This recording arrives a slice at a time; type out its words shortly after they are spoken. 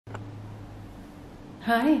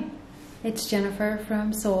Hi, it's Jennifer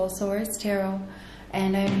from Soul Source Tarot,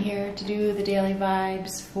 and I'm here to do the daily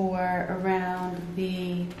vibes for around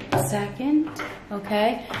the 2nd,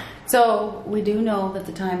 okay? So, we do know that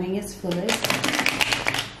the timing is fluid,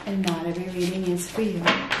 and not every reading is for you,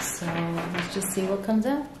 so let's just see what comes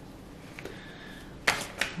up.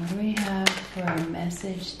 What do we have for our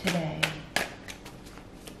message today?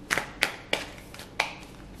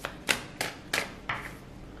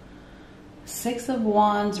 Six of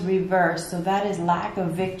Wands reversed, so that is lack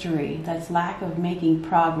of victory. That's lack of making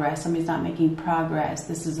progress. Somebody's not making progress.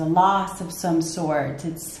 This is a loss of some sort.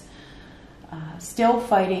 It's still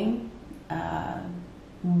fighting,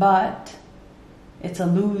 but it's a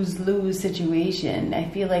lose-lose situation. I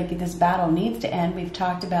feel like this battle needs to end. We've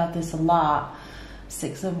talked about this a lot.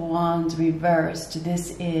 Six of Wands reversed.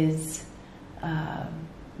 This is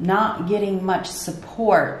not getting much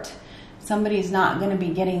support. Somebody's not going to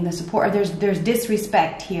be getting the support. Or there's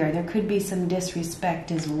disrespect here. There could be some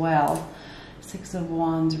disrespect as well. Six of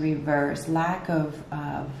Wands reversed. Lack of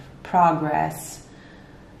progress.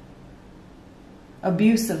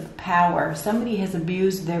 Abuse of power. Somebody has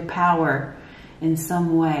abused their power in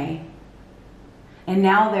some way. And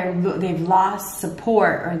now they've lost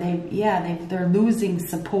support, or they're losing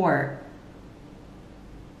support.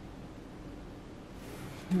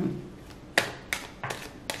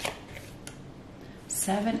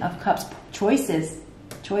 Seven of Cups. Choices.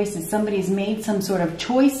 Somebody's made some sort of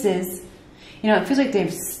choices. You know, it feels like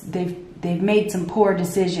they've made some poor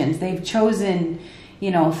decisions. They've chosen, you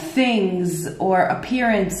know, things or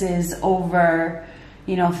appearances over,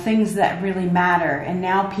 you know, things that really matter. And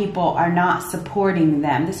now people are not supporting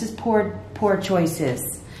them. This is poor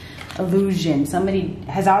choices. Illusion. Somebody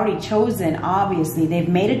has already chosen, obviously. They've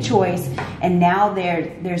made a choice, and now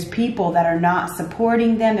there's people that are not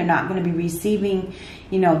supporting them. They're not going to be receiving,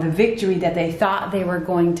 you know, the victory that they thought they were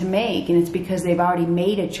going to make. And it's because they've already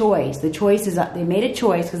made a choice. The choice is, they made a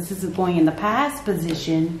choice, because this is going in the past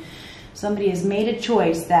position. Somebody has made a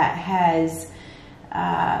choice that has,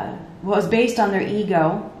 was based on their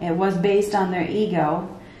ego. It was based on their ego.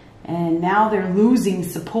 And now they're losing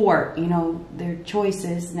support, you know, their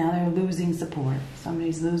choices. Now they're losing support.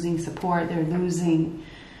 Somebody's losing support. They're losing,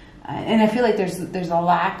 and I feel like there's a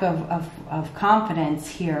lack of confidence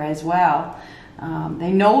here as well.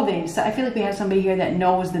 They know I feel like we have somebody here that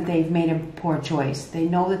knows that they've made a poor choice. They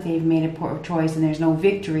know that they've made a poor choice, and there's no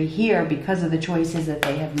victory here because of the choices that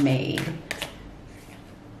they have made.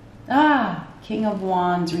 King of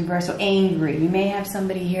Wands reversed. So angry. You may have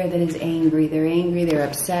somebody here that is angry. They're angry. They're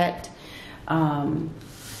upset. You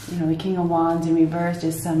know, the King of Wands in reverse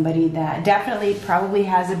is somebody that definitely probably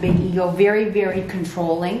has a big ego. Very, very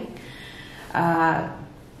controlling.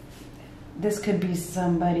 This could be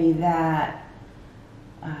somebody that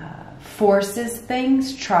forces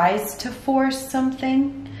things, tries to force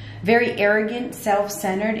something. Very arrogant,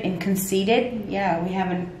 self-centered, and conceited. Yeah, we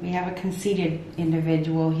have a conceited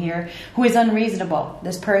individual here who is unreasonable.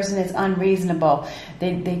 This person is unreasonable.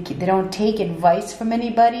 They don't take advice from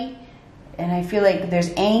anybody. And I feel like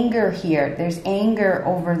there's anger here. There's anger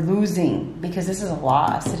over losing, because this is a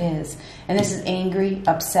loss. It is. And this is angry,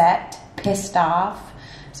 upset, pissed off.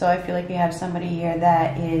 So I feel like we have somebody here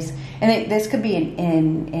that is, and this could be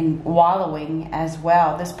in wallowing as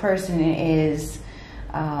well. This person is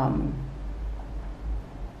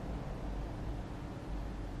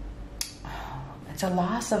it's a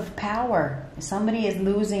loss of power. Somebody is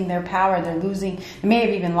losing their power. They may have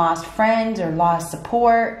even lost friends or lost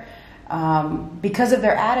support because of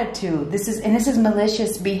their attitude. This is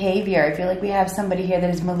malicious behavior. I feel like we have somebody here that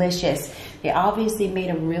is malicious. They obviously made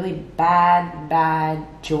a really bad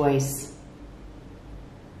choice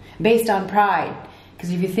based on pride.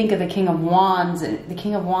 Because if you think of the King of Wands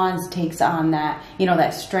takes on that, you know,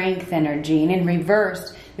 that strength energy. And in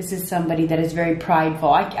reverse, this is somebody that is very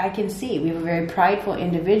prideful. I can see we have a very prideful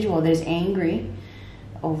individual that is angry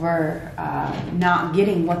over not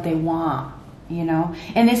getting what they want, you know.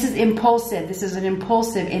 And this is impulsive. This is an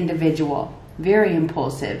impulsive individual, very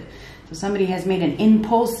impulsive. So somebody has made an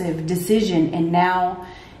impulsive decision, and now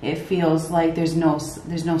it feels like there's no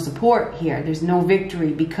support here. There's no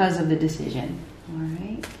victory because of the decision. All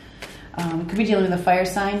right. It could be dealing with a fire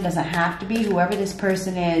sign. Doesn't have to be. Whoever this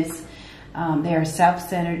person is, they are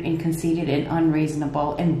self-centered and conceited and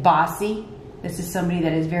unreasonable and bossy. This is somebody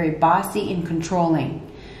that is very bossy and controlling.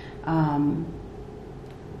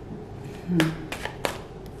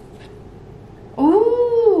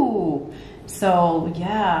 Ooh. So,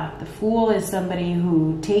 yeah, the Fool is somebody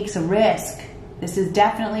who takes a risk. This is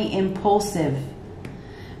definitely impulsive.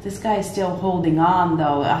 This guy is still holding on,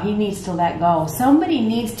 though. He needs to let go. Somebody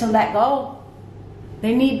needs to let go.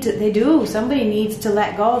 They do. Somebody needs to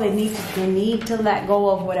let go. They need to let go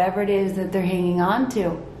of whatever it is that they're hanging on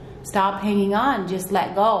to. Stop hanging on. Just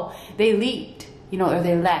let go. They leaped, or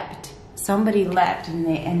they leapt. Somebody leapt,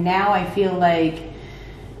 and now I feel like,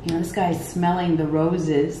 this guy's smelling the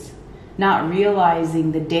roses, not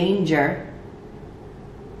realizing the danger,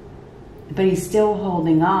 but he's still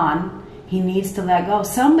holding on. He needs to let go.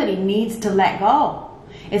 Somebody needs to let go.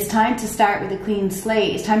 It's time to start with a clean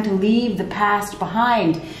slate. It's time to leave the past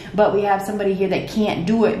behind. But we have somebody here that can't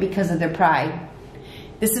do it because of their pride.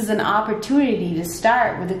 This is an opportunity to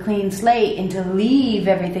start with a clean slate and to leave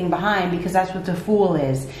everything behind, because that's what the Fool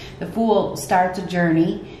is. The Fool starts a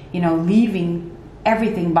journey, leaving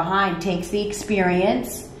everything behind, takes the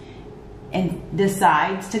experience and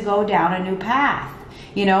decides to go down a new path.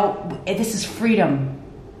 This is freedom.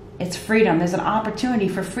 It's freedom. There's an opportunity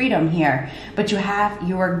for freedom here. But somebody's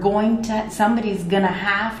going to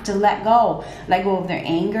have to let go. Let go of their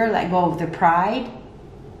anger, let go of their pride.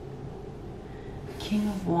 King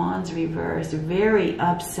of Wands reversed, very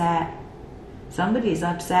upset. Somebody's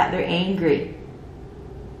upset, they're angry.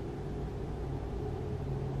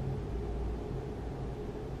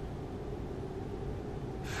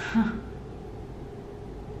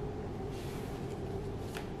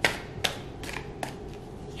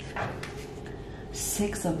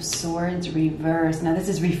 Six of Swords reversed. Now this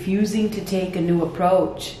is refusing to take a new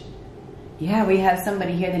approach. Yeah, we have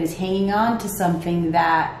somebody here that is hanging on to something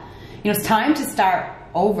that, it's time to start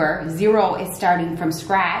over. Zero is starting from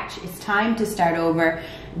scratch. It's time to start over,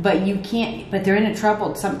 but you can't, but they're in a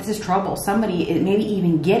trouble. This is trouble. Somebody is maybe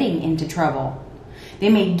even getting into trouble. They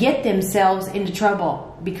may get themselves into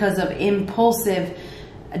trouble because of impulsive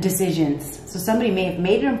decisions. So somebody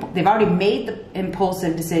may have they've already made the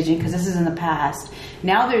impulsive decision because this is in the past.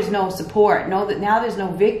 Now there's no support. Now there's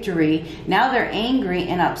no victory. Now they're angry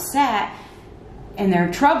and upset and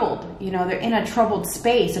they're troubled. They're in a troubled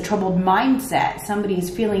space, a troubled mindset. Somebody is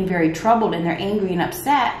feeling very troubled and they're angry and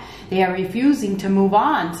upset. They are refusing to move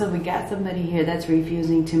on. So we got somebody here that's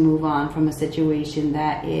refusing to move on from a situation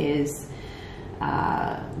that is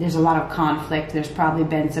there's a lot of conflict. There's probably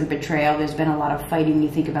been some betrayal. There's been a lot of fighting. You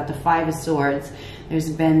think about the Five of Swords. There's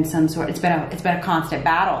been some sort. It's been a constant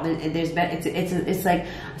battle. It's like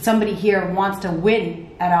somebody here wants to win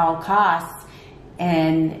at all costs,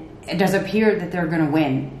 and it does appear that they're going to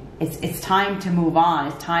win. It's time to move on.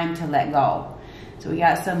 It's time to let go. So we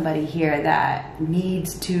got somebody here that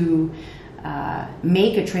needs to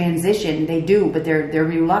make a transition. They do, but they're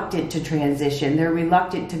reluctant to transition. They're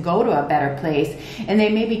reluctant to go to a better place, and they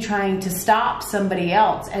may be trying to stop somebody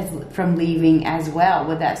else from leaving as well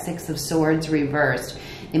with that Six of Swords reversed.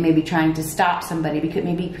 They may be trying to stop somebody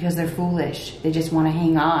because they're foolish. They just want to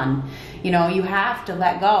hang on. You have to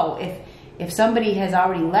let go. If somebody has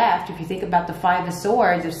already left, if you think about the Five of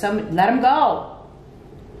Swords, let them go.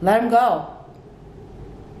 Let them go.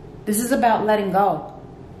 This is about letting go.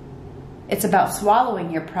 It's about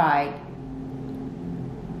swallowing your pride.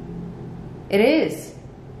 It is.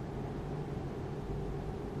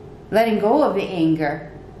 Letting go of the anger.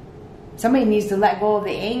 Somebody needs to let go of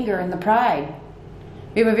the anger and the pride.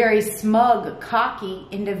 We have a very smug, cocky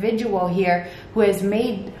individual here who has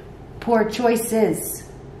made poor choices.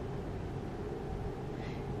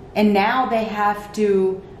 And now they have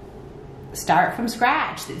to start from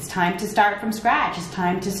scratch. It's time to start from scratch. It's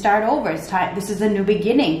time to start over. This is a new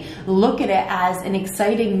beginning. Look at it as an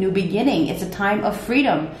exciting new beginning. It's a time of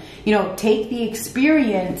freedom. Take the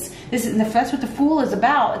experience. That's what the Fool is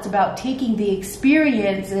about. It's about taking the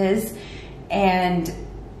experiences and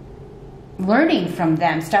learning from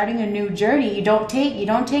them, starting a new journey. You don't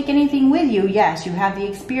take anything with you. Yes, you have the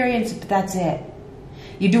experience, but that's it.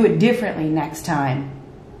 You do it differently next time.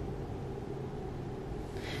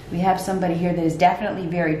 We have somebody here that is definitely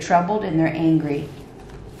very troubled and they're angry.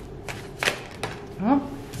 Oh,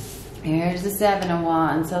 here's the Seven of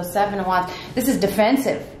Wands. So Seven of Wands, this is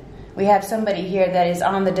defensive. We have somebody here that is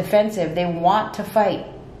on the defensive. They want to fight.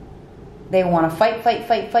 They want to fight.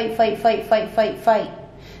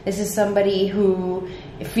 This is somebody who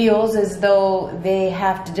feels as though they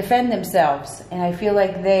have to defend themselves. And I feel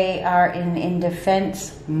like they are in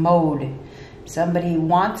defense mode. Somebody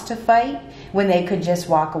wants to fight when they could just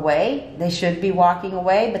walk away. They should be walking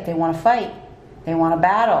away, but they want to fight. They want to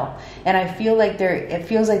battle. And I feel like it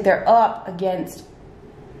feels like they're up against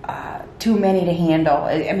too many to handle.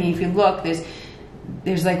 I mean, if you look,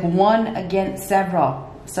 there's like one against several.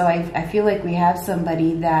 So I feel like we have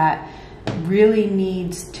somebody that really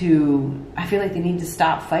needs to, I feel like they need to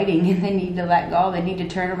stop fighting and they need to let go. They need to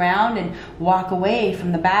turn around and walk away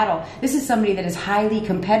from the battle. This is somebody that is highly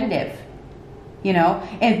competitive. you know,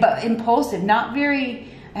 but impulsive, not very.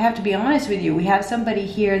 I have to be honest with you. We have somebody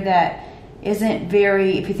here that isn't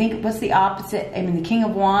very, if you think, what's the opposite? I mean, the King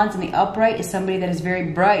of Wands and the upright is somebody that is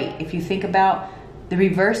very bright. If you think about the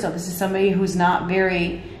reversal, this is somebody who's not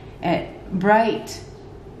very bright.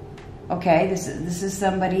 Okay, this is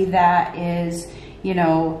somebody that is, you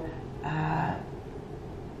know,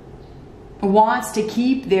 wants to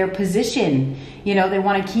keep their position. You know, they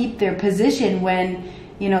want to keep their position when,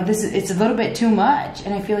 you know, it's a little bit too much.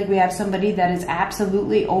 And I feel like we have somebody that is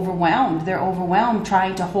absolutely overwhelmed. They're overwhelmed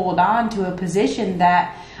trying to hold on to a position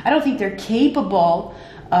that I don't think they're capable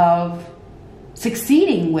of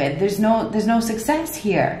succeeding with. There's no success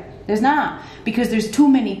here. There's not, because there's too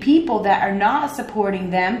many people that are not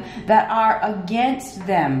supporting them, that are against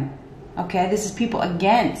them. Okay, this is people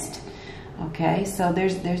against. Okay, so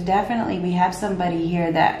there's definitely, we have somebody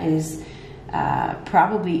here that is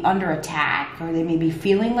probably under attack, or they may be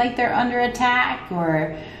feeling like they're under attack,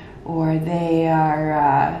 or they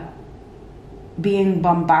are being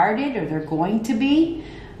bombarded, or they're going to be.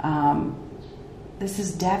 This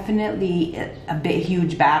is definitely a big,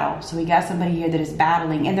 huge battle. So we got somebody here that is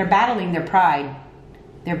battling, and they're battling their pride.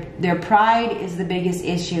 Their pride is the biggest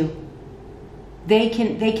issue. They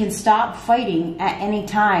can stop fighting at any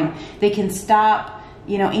time. They can stop,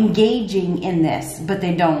 you know, engaging in this, but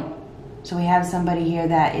they don't. So we have somebody here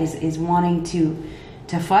that is wanting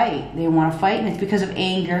to fight. They want to fight, and it's because of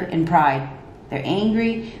anger and pride. They're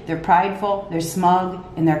angry, they're prideful, they're smug,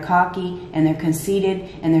 and they're cocky, and they're conceited,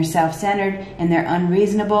 and they're self-centered, and they're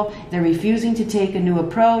unreasonable. They're refusing to take a new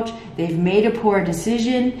approach. They've made a poor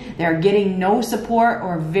decision. They're getting no support,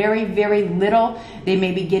 or very, very little. They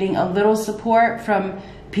may be getting a little support from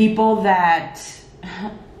people that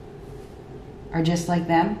are just like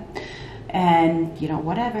them. And, you know,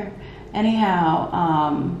 whatever.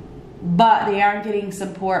 Anyhow, but they aren't getting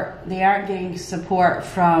support. They aren't getting support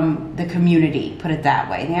from the community, put it that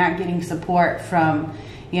way. They aren't getting support from,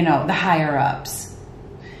 you know, the higher ups.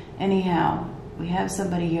 Anyhow, we have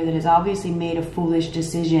somebody here that has obviously made a foolish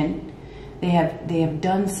decision. They have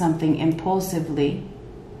done something impulsively,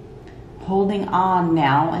 holding on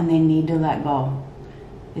now, and they need to let go.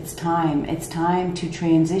 It's time. It's time to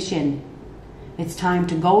transition. It's time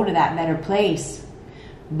to go to that better place.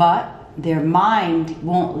 But their mind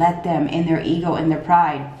won't let them, in their ego and their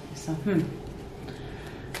pride. So,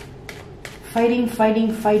 fighting for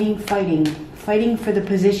the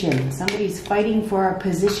position. Somebody's fighting for a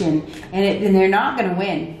position, and they're not going to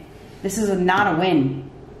win. This is not a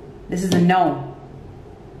win. This is a no.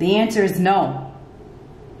 The answer is no.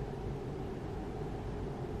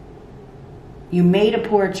 You made a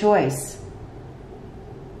poor choice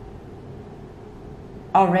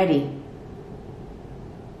already.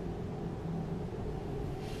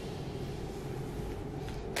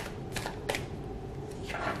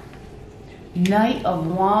 Knight of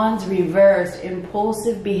Wands reversed,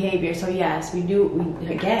 impulsive behavior. So yes,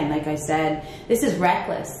 again, like I said, this is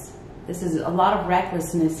reckless. This is a lot of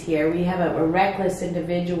recklessness here. We have a reckless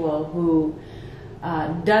individual who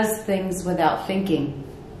does things without thinking.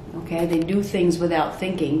 Okay, they do things without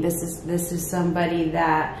thinking. This is somebody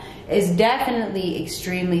that is definitely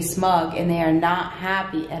extremely smug, and they are not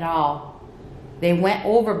happy at all. They went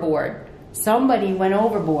overboard. Somebody went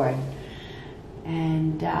overboard.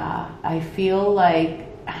 And I feel like,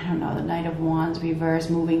 I don't know, the Knight of Wands reverse,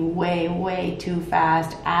 moving way, way too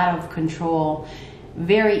fast, out of control,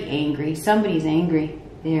 very angry. Somebody's angry.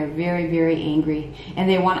 They're very, very angry, and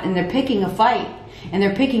they're picking a fight, and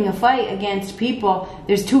they're picking a fight against people.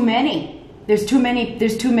 There's too many. There's too many.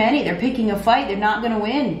 They're picking a fight. They're not going to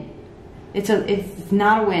win. It's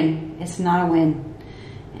not a win. It's not a win.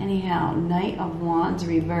 Anyhow, Knight of Wands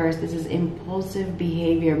reverse. This is impulsive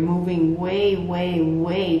behavior, moving way, way,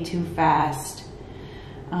 way too fast.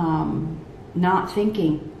 Not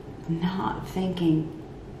thinking,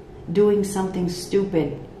 doing something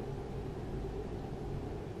stupid.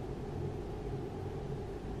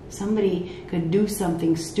 Somebody could do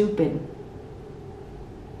something stupid.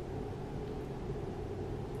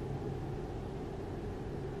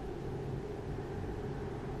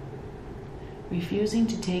 Refusing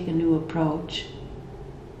to take a new approach,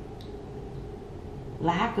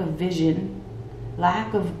 lack of vision,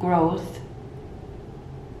 lack of growth.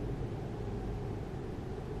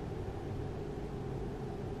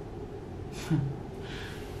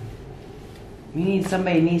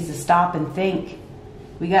 Somebody needs to stop and think.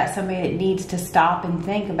 We got somebody that needs to stop and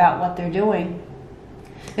think about what they're doing.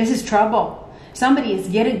 This is trouble. Somebody is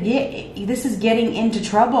this is getting into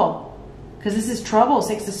trouble. Because this is trouble,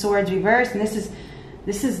 Six of Swords reversed, and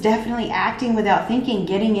this is definitely acting without thinking,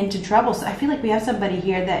 getting into trouble. So I feel like we have somebody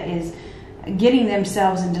here that is getting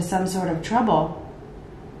themselves into some sort of trouble.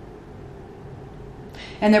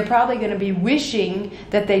 And they're probably going to be wishing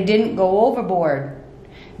that they didn't go overboard,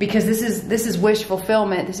 because this is wish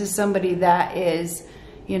fulfillment. This is somebody that is,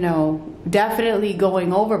 you know, definitely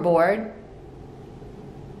going overboard.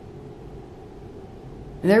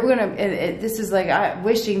 And they're going to, this is like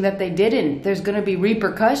wishing that they didn't. There's going to be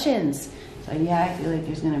repercussions. So yeah, I feel like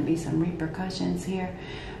there's going to be some repercussions here.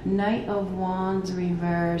 Knight of Wands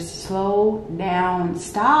reverse. Slow down.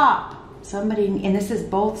 Stop. Somebody, and this is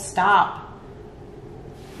both stop.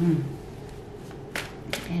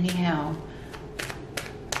 Anyhow,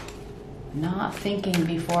 not thinking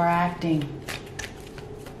before acting.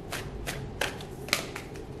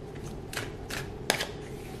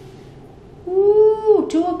 Ooh,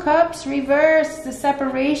 Two of Cups reverse. The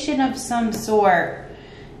separation of some sort.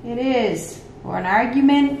 It is. Or an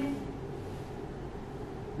argument.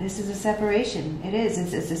 This is a separation. It is.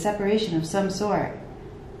 It's a separation of some sort.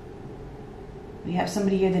 We have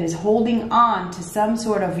somebody here that is holding on to some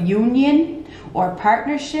sort of union or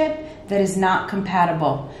partnership that is not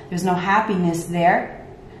compatible. There's no happiness there.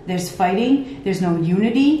 There's fighting. There's no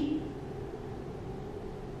unity.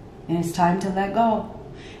 And it's time to let go.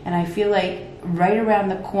 And I feel like right around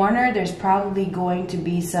the corner, there's probably going to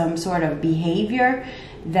be some sort of behavior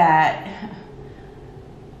that,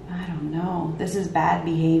 I don't know. This is bad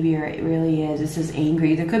behavior. It really is. This is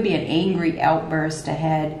angry. There could be an angry outburst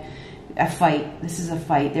ahead. A fight. This is a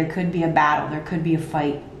fight. There could be a battle. There could be a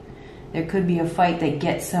fight. There could be a fight that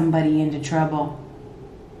gets somebody into trouble.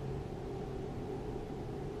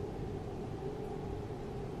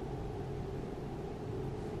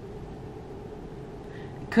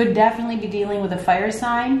 Could definitely be dealing with a fire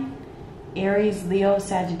sign. Aries, Leo,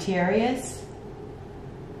 Sagittarius.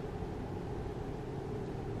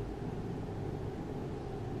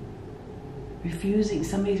 Refusing,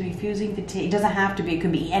 somebody's refusing to take, it doesn't have to be, it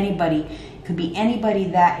could be anybody. It could be anybody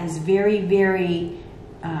that is very, very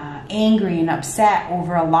angry and upset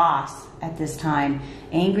over a loss at this time.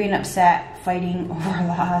 Angry and upset, fighting over a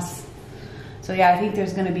loss. So yeah, I think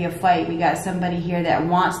there's going to be a fight. We got somebody here that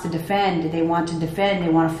wants to defend. They want to defend, they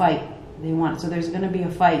want to fight. So there's going to be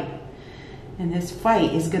a fight. And this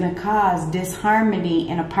fight is going to cause disharmony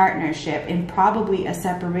in a partnership and probably a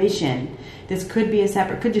separation. This could be a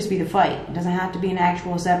separate, could just be the fight. It doesn't have to be an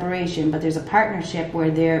actual separation, but there's a partnership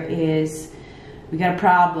where there is, we got a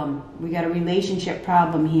problem. We got a relationship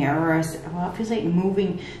problem here. Or well, it feels like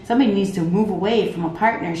moving, somebody needs to move away from a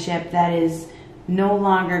partnership that is no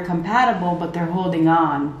longer compatible, but they're holding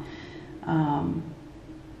on.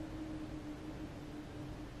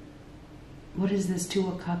 What is this Two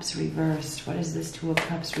of Cups reversed? What is this Two of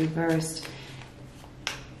Cups reversed?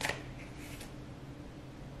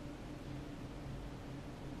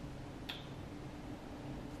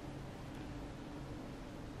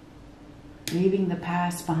 Leaving the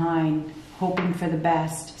past behind, hoping for the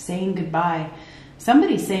best, saying goodbye.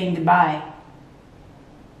 Somebody's saying goodbye.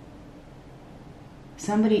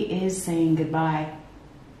 Somebody is saying goodbye.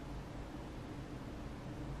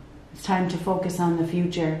 It's time to focus on the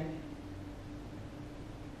future.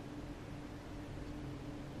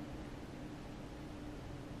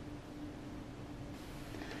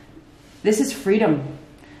 This is freedom.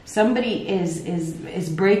 Somebody is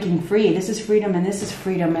breaking free. This is freedom, and this is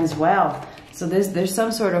freedom as well. So there's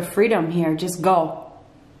some sort of freedom here. Just go.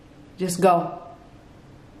 Just go.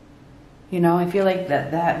 You know, I feel like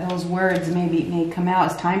that those words may come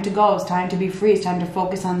out. It's time to go. It's time to be free. It's time to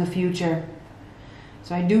focus on the future.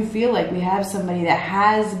 So I do feel like we have somebody that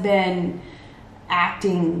has been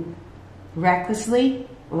acting recklessly.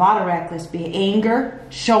 A lot of reckless anger,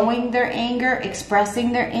 showing their anger,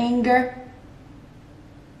 expressing their anger.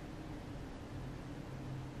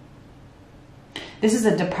 This is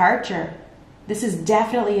a departure. This is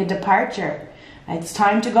definitely a departure. It's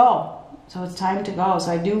time to go. So it's time to go.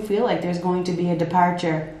 So I do feel like there's going to be a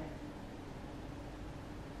departure.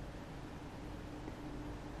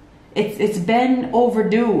 It's been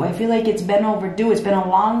overdue. I feel like it's been overdue. It's been a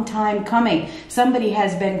long time coming. Somebody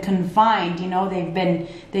has been confined. You know, they've been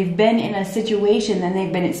in a situation, and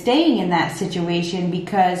they've been staying in that situation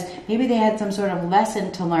because maybe they had some sort of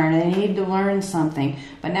lesson to learn and they needed to learn something.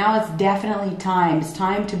 But now it's definitely time. It's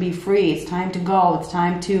time to be free. It's time to go. It's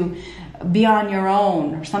time to be on your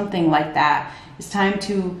own or something like that. It's time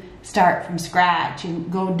to start from scratch and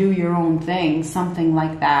go do your own thing, something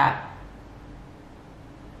like that.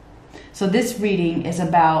 So this reading is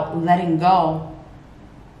about letting go,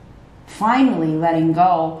 finally letting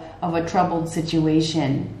go of a troubled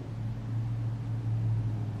situation.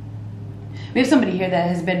 We have somebody here that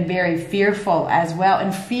has been very fearful as well,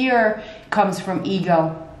 and fear comes from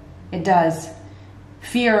ego. It does.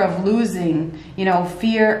 Fear of losing, you know,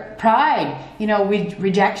 fear, pride, you know,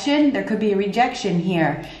 rejection. There could be a rejection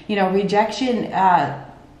here. You know, rejection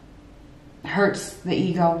hurts the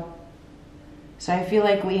ego. So I feel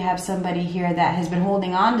like we have somebody here that has been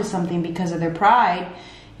holding on to something because of their pride,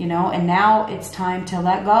 you know, and now it's time to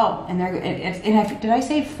let go. And did I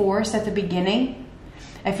say force at the beginning?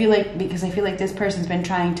 I feel like, because I feel like this person's been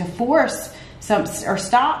trying to force or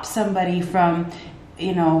stop somebody from,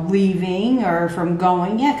 you know, leaving or from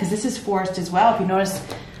going. Yeah, because this is forced as well. If you notice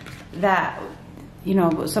that, you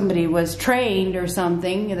know, somebody was trained or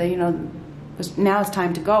something, you know, now it's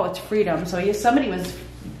time to go. It's freedom. So somebody was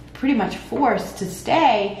pretty much forced to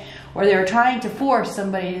stay, or they were trying to force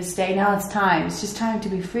somebody to stay. Now it's time. It's just time to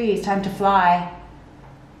be free. It's time to fly.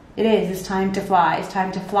 It is. It's time to fly. It's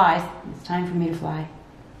time to fly. It's time for me to fly.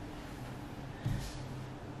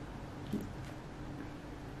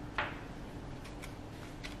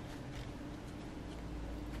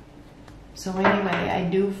 So anyway, I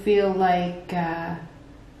do feel like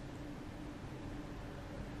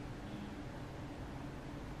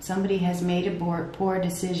somebody has made a poor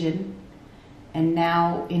decision, and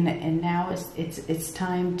now it's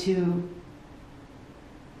time to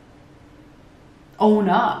own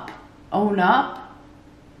up,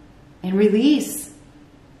 and release.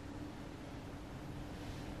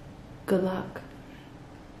 Good luck.